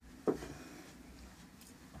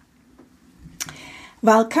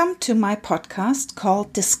Welcome to my podcast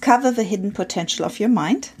called Discover the Hidden Potential of Your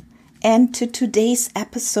Mind, and to today's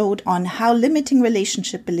episode on how limiting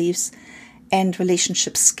relationship beliefs and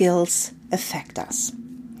relationship skills affect us.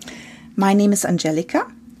 My name is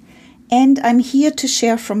Angelica, and I'm here to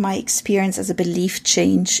share from my experience as a belief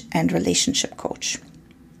change and relationship coach.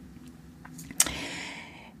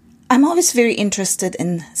 I'm always very interested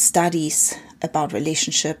in studies about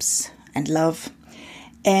relationships and love,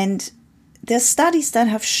 and there's studies that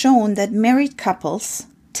have shown that married couples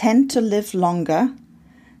tend to live longer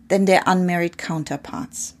than their unmarried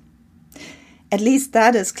counterparts. At least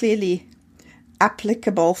that is clearly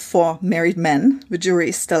applicable for married men. The jury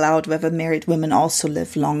is still out whether married women also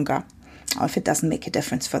live longer, or if it doesn't make a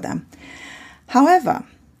difference for them. However,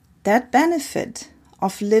 that benefit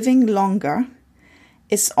of living longer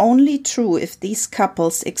is only true if these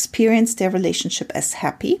couples experience their relationship as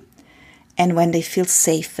happy and when they feel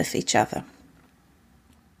safe with each other.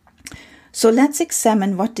 So let's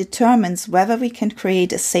examine what determines whether we can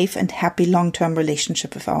create a safe and happy long-term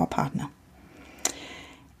relationship with our partner.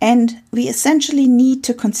 And we essentially need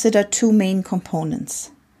to consider two main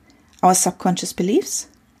components: our subconscious beliefs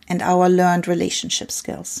and our learned relationship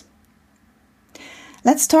skills.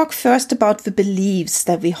 Let's talk first about the beliefs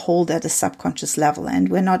that we hold at a subconscious level, and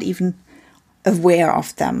we're not even aware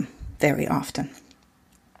of them very often.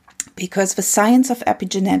 Because the science of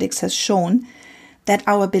epigenetics has shown that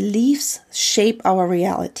our beliefs shape our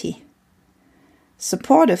reality.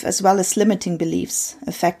 Supportive as well as limiting beliefs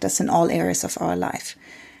affect us in all areas of our life.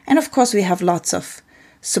 And of course, we have lots of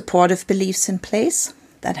supportive beliefs in place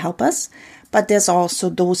that help us, but there's also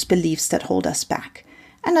those beliefs that hold us back.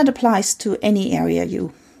 And that applies to any area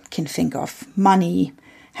you can think of: money,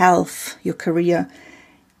 health, your career,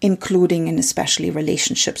 including and especially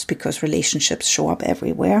relationships, because relationships show up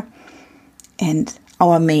everywhere. And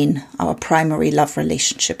our primary love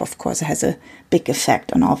relationship, of course, has a big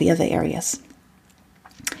effect on all the other areas.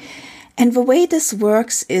 And the way this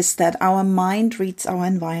works is that our mind reads our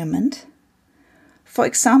environment. For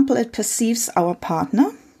example, it perceives our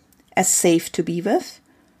partner as safe to be with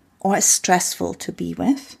or as stressful to be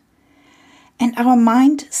with. And our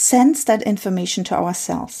mind sends that information to our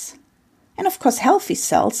cells. And of course, healthy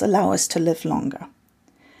cells allow us to live longer.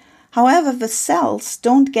 However, the cells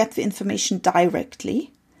don't get the information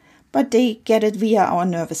directly, but they get it via our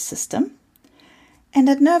nervous system. And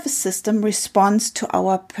that nervous system responds to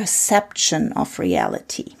our perception of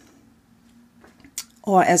reality.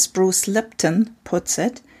 Or as Bruce Lipton puts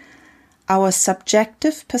it, our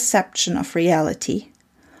subjective perception of reality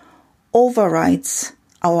overrides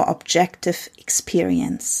our objective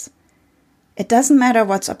experience. It doesn't matter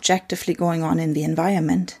what's objectively going on in the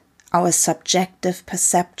environment. Our subjective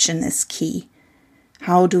perception is key.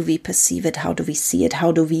 How do we perceive it? How do we see it?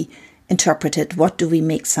 How do we interpret it? What do we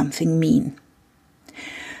make something mean?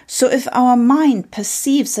 So if our mind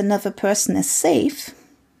perceives another person as safe,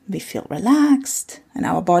 we feel relaxed and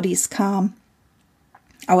our body is calm.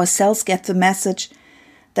 Our cells get the message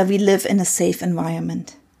that we live in a safe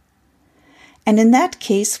environment. And in that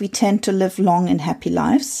case, we tend to live long and happy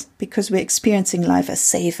lives because we're experiencing life as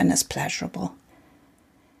safe and as pleasurable.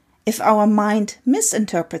 If our mind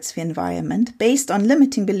misinterprets the environment based on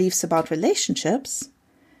limiting beliefs about relationships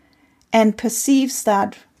and perceives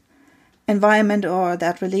that environment or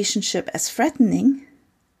that relationship as threatening,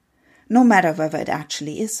 no matter whether it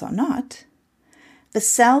actually is or not, the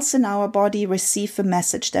cells in our body receive the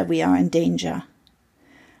message that we are in danger,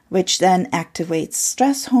 which then activates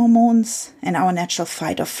stress hormones, and our natural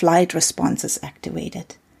fight or flight response is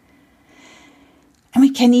activated. And we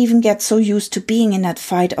can even get so used to being in that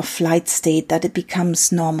fight or flight state that it becomes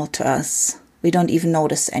normal to us. We don't even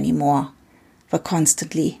notice anymore. We're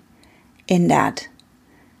constantly in that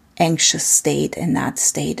anxious state, in that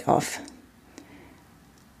state of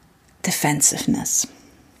defensiveness.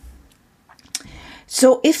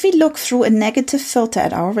 So if we look through a negative filter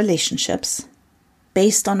at our relationships,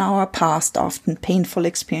 based on our past, often painful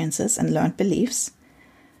experiences and learned beliefs,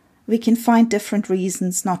 we can find different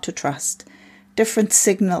reasons not to trust. Different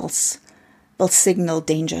signals will signal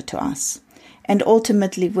danger to us. And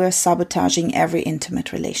ultimately, we're sabotaging every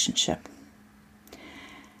intimate relationship.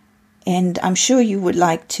 And I'm sure you would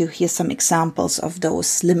like to hear some examples of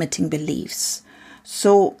those limiting beliefs.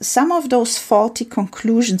 So some of those faulty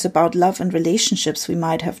conclusions about love and relationships we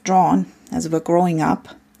might have drawn as we're growing up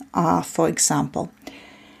are, for example,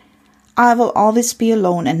 I will always be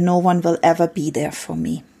alone and no one will ever be there for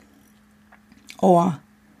me. Or,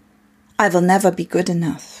 I will never be good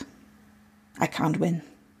enough. I can't win.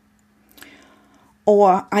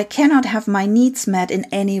 Or, I cannot have my needs met in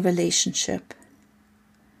any relationship.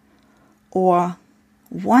 Or,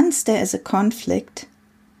 once there is a conflict,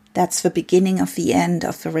 that's the beginning of the end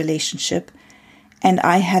of the relationship, and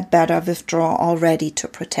I had better withdraw already to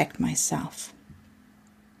protect myself.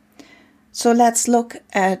 So let's look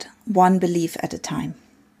at one belief at a time.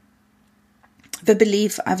 The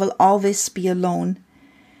belief I will always be alone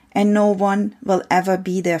and no one will ever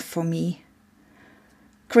be there for me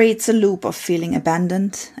creates a loop of feeling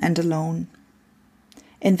abandoned and alone.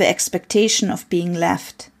 In the expectation of being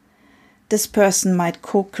left, this person might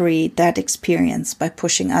co-create that experience by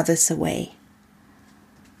pushing others away.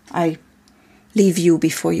 I leave you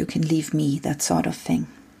before you can leave me, that sort of thing.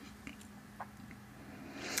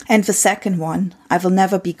 And the second one, I will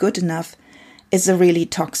never be good enough, is a really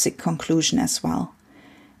toxic conclusion as well.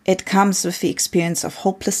 It comes with the experience of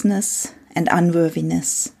hopelessness and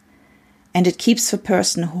unworthiness, and it keeps the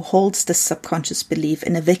person who holds this subconscious belief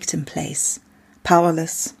in a victim place,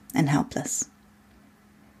 powerless and helpless.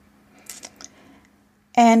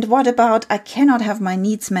 And what about I cannot have my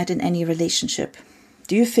needs met in any relationship?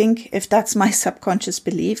 Do you think if that's my subconscious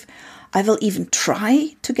belief, I will even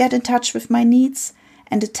try to get in touch with my needs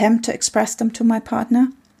and attempt to express them to my partner?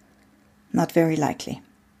 Not very likely.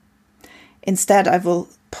 Instead, I will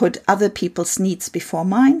put other people's needs before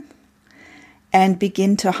mine and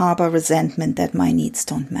begin to harbor resentment that my needs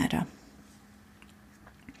don't matter.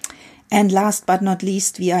 And last but not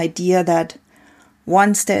least, the idea that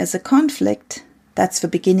once there is a conflict, that's the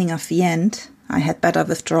beginning of the end. I had better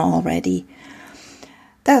withdraw already.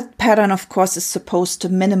 That pattern, of course, is supposed to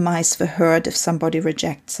minimize the hurt if somebody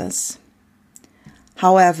rejects us.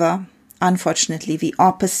 However, unfortunately, the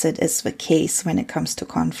opposite is the case when it comes to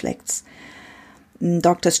conflicts.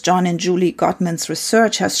 Drs. John and Julie Gottman's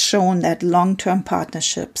research has shown that long-term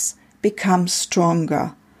partnerships become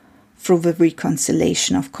stronger through the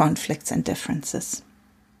reconciliation of conflicts and differences.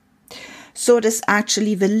 So it is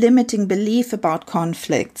actually the limiting belief about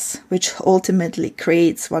conflicts which ultimately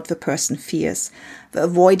creates what the person fears, the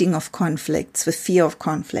avoiding of conflicts, the fear of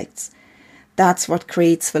conflicts. That's what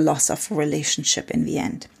creates the loss of a relationship in the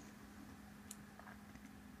end.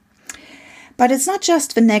 But it's not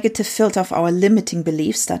just the negative filter of our limiting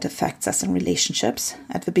beliefs that affects us in relationships.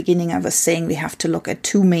 At the beginning, I was saying we have to look at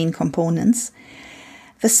two main components.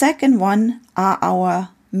 The second one are our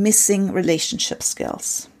missing relationship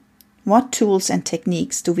skills. What tools and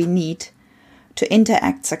techniques do we need to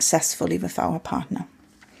interact successfully with our partner?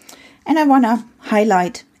 And I want to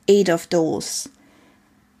highlight 8 of those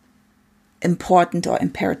important or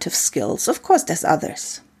imperative skills. Of course, there's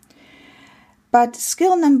others. But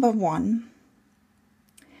skill number 1,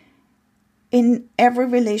 in every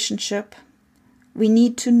relationship, we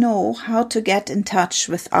need to know how to get in touch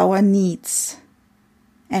with our needs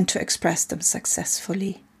and to express them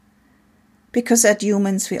successfully. Because as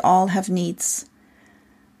humans, we all have needs.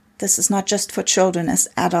 This is not just for children. As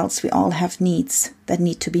adults, we all have needs that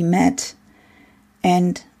need to be met.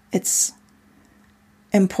 And it's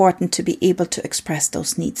important to be able to express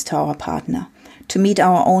those needs to our partner, to meet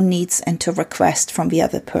our own needs and to request from the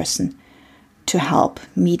other person to help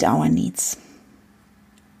meet our needs.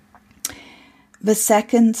 The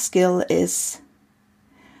second skill is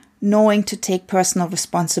knowing to take personal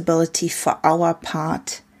responsibility for our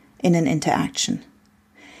part in an interaction.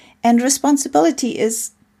 And responsibility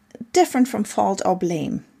is different from fault or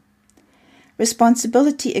blame.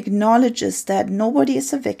 Responsibility acknowledges that nobody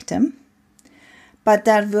is a victim, but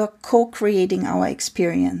that we're co-creating our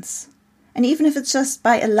experience. And even if it's just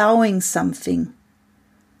by allowing something,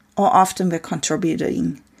 or often we're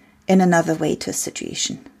contributing in another way to a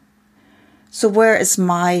situation. So where is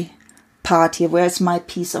my part here? Where is my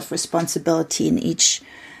piece of responsibility in each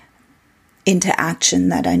interaction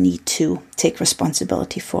that I need to take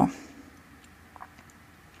responsibility for?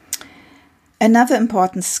 Another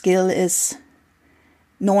important skill is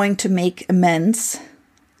knowing to make amends,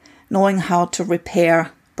 knowing how to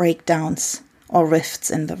repair breakdowns or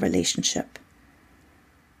rifts in the relationship.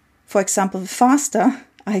 For example, faster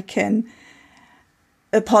I can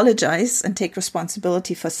apologize and take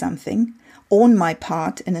responsibility for something, own my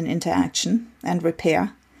part in an interaction and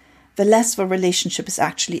repair, the less the relationship is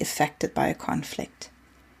actually affected by a conflict.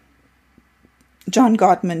 John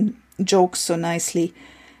Gottman jokes so nicely.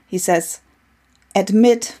 He says,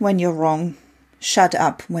 admit when you're wrong, shut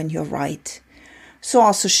up when you're right. So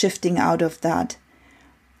also shifting out of that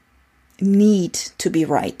need to be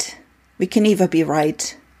right. We can either be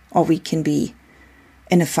right or we can be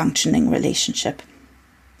in a functioning relationship.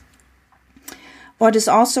 What is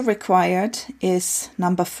also required is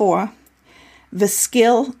number 4, the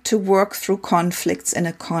skill to work through conflicts in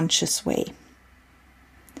a conscious way.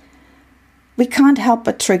 We can't help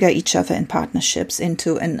but trigger each other in partnerships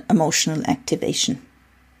into an emotional activation.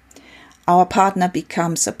 Our partner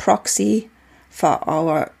becomes a proxy for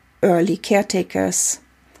our early caretakers,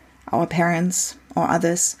 our parents or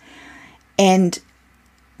others, and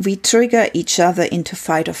we trigger each other into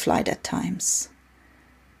fight or flight at times.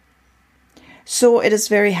 So it is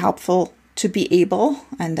very helpful to be able,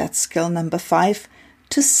 and that's skill number 5,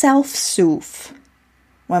 to self-soothe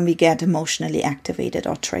when we get emotionally activated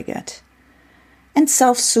or triggered. And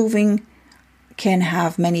self-soothing can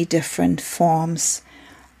have many different forms.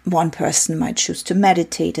 One person might choose to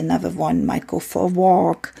meditate, another one might go for a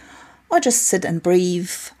walk, or just sit and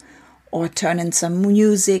breathe, or turn in some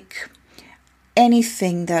music.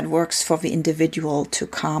 Anything that works for the individual to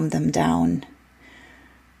calm them down,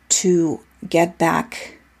 to get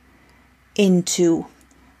back into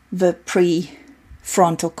the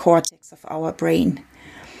prefrontal cortex of our brain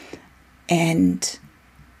and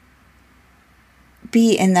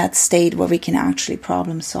be in that state where we can actually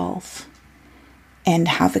problem solve and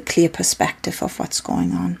have a clear perspective of what's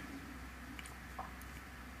going on.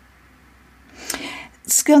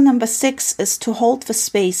 Skill number 6 is to hold the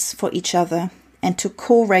space for each other and to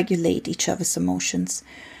co-regulate each other's emotions.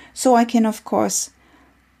 So I can, of course,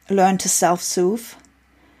 learn to self-soothe.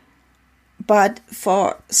 But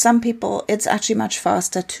for some people, it's actually much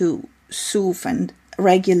faster to soothe and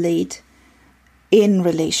regulate in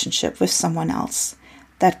relationship with someone else.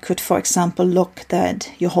 That could, for example, look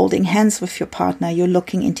that you're holding hands with your partner, you're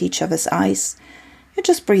looking into each other's eyes, you're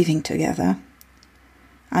just breathing together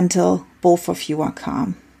until both of you are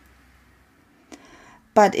calm.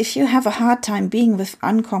 But if you have a hard time being with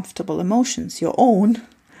uncomfortable emotions, your own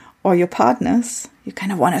or your partner's, you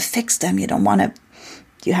kind of want to fix them. You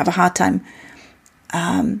have a hard time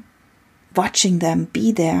watching them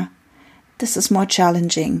be there. This is more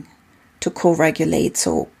challenging to co-regulate.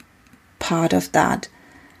 So part of that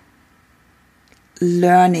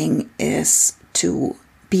learning is to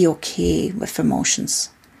be okay with emotions,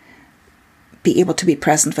 be able to be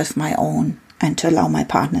present with my own, and to allow my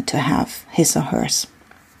partner to have his or hers.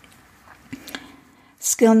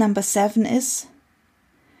 Skill number 7 is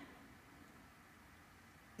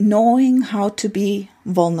knowing how to be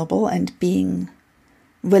vulnerable and being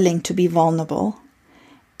willing to be vulnerable,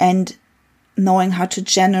 and knowing how to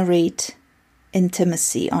generate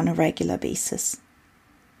intimacy on a regular basis.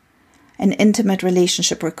 An intimate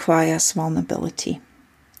relationship requires vulnerability.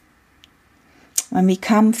 When we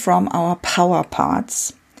come from our power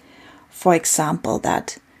parts, for example,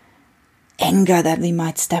 that anger that we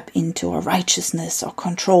might step into, or righteousness or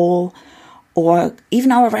control, or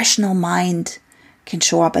even our rational mind can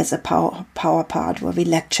show up as a power part where we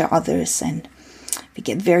lecture others and we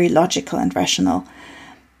get very logical and rational.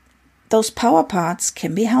 Those power parts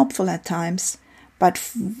can be helpful at times, but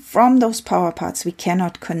from those power parts we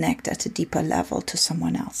cannot connect at a deeper level to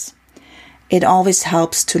someone else. It always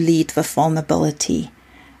helps to lead with vulnerability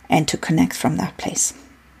and to connect from that place.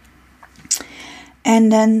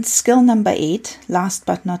 And then skill number 8, last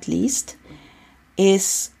but not least,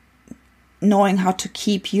 is knowing how to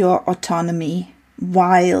keep your autonomy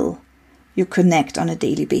while you connect on a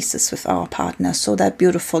daily basis with our partner. So that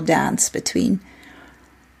beautiful dance between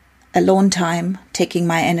alone time, taking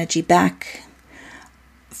my energy back,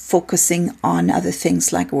 focusing on other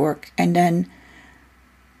things like work, and then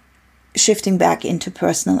shifting back into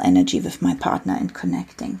personal energy with my partner and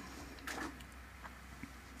connecting.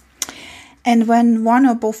 And when one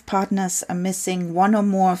or both partners are missing one or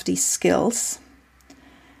more of these skills,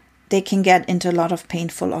 they can get into a lot of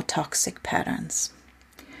painful or toxic patterns.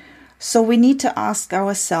 So we need to ask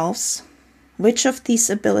ourselves which of these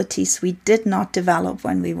abilities we did not develop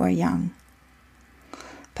when we were young.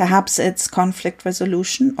 Perhaps it's conflict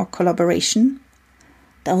resolution or collaboration.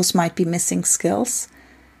 Those might be missing skills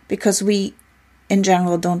because we, in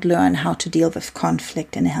general, don't learn how to deal with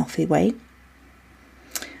conflict in a healthy way.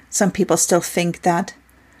 Some people still think that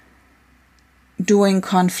doing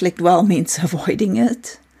conflict well means avoiding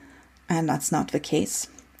it, and that's not the case.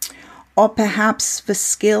 Or perhaps the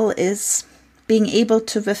skill is being able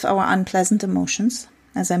to, with our unpleasant emotions,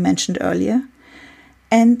 as I mentioned earlier,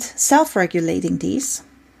 and self-regulating these.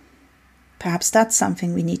 Perhaps that's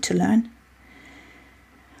something we need to learn.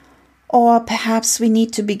 Or perhaps we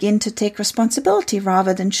need to begin to take responsibility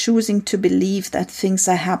rather than choosing to believe that things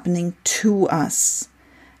are happening to us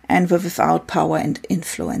and we're without power and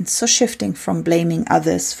influence. So shifting from blaming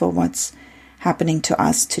others for what's happening to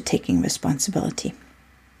us to taking responsibility.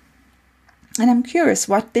 And I'm curious,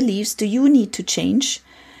 what beliefs do you need to change,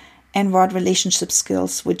 and what relationship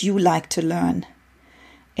skills would you like to learn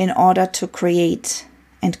in order to create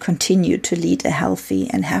and continue to lead a healthy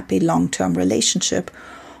and happy long-term relationship,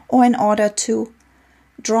 or in order to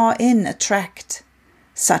draw in, attract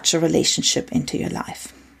such a relationship into your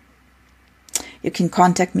life. You can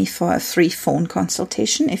contact me for a free phone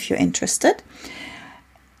consultation if you're interested.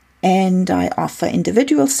 And I offer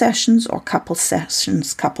individual sessions or couple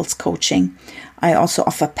sessions, couples coaching. I also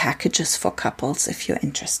offer packages for couples if you're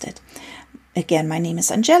interested. Again, my name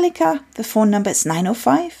is Angelica. The phone number is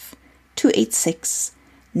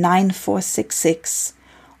 905-286-9466.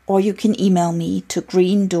 Or you can email me to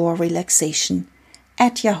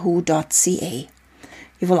greendoorrelaxation@yahoo.ca.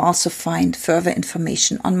 You will also find further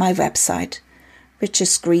information on my website, which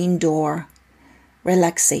is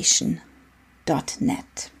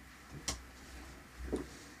greendoorrelaxation.net.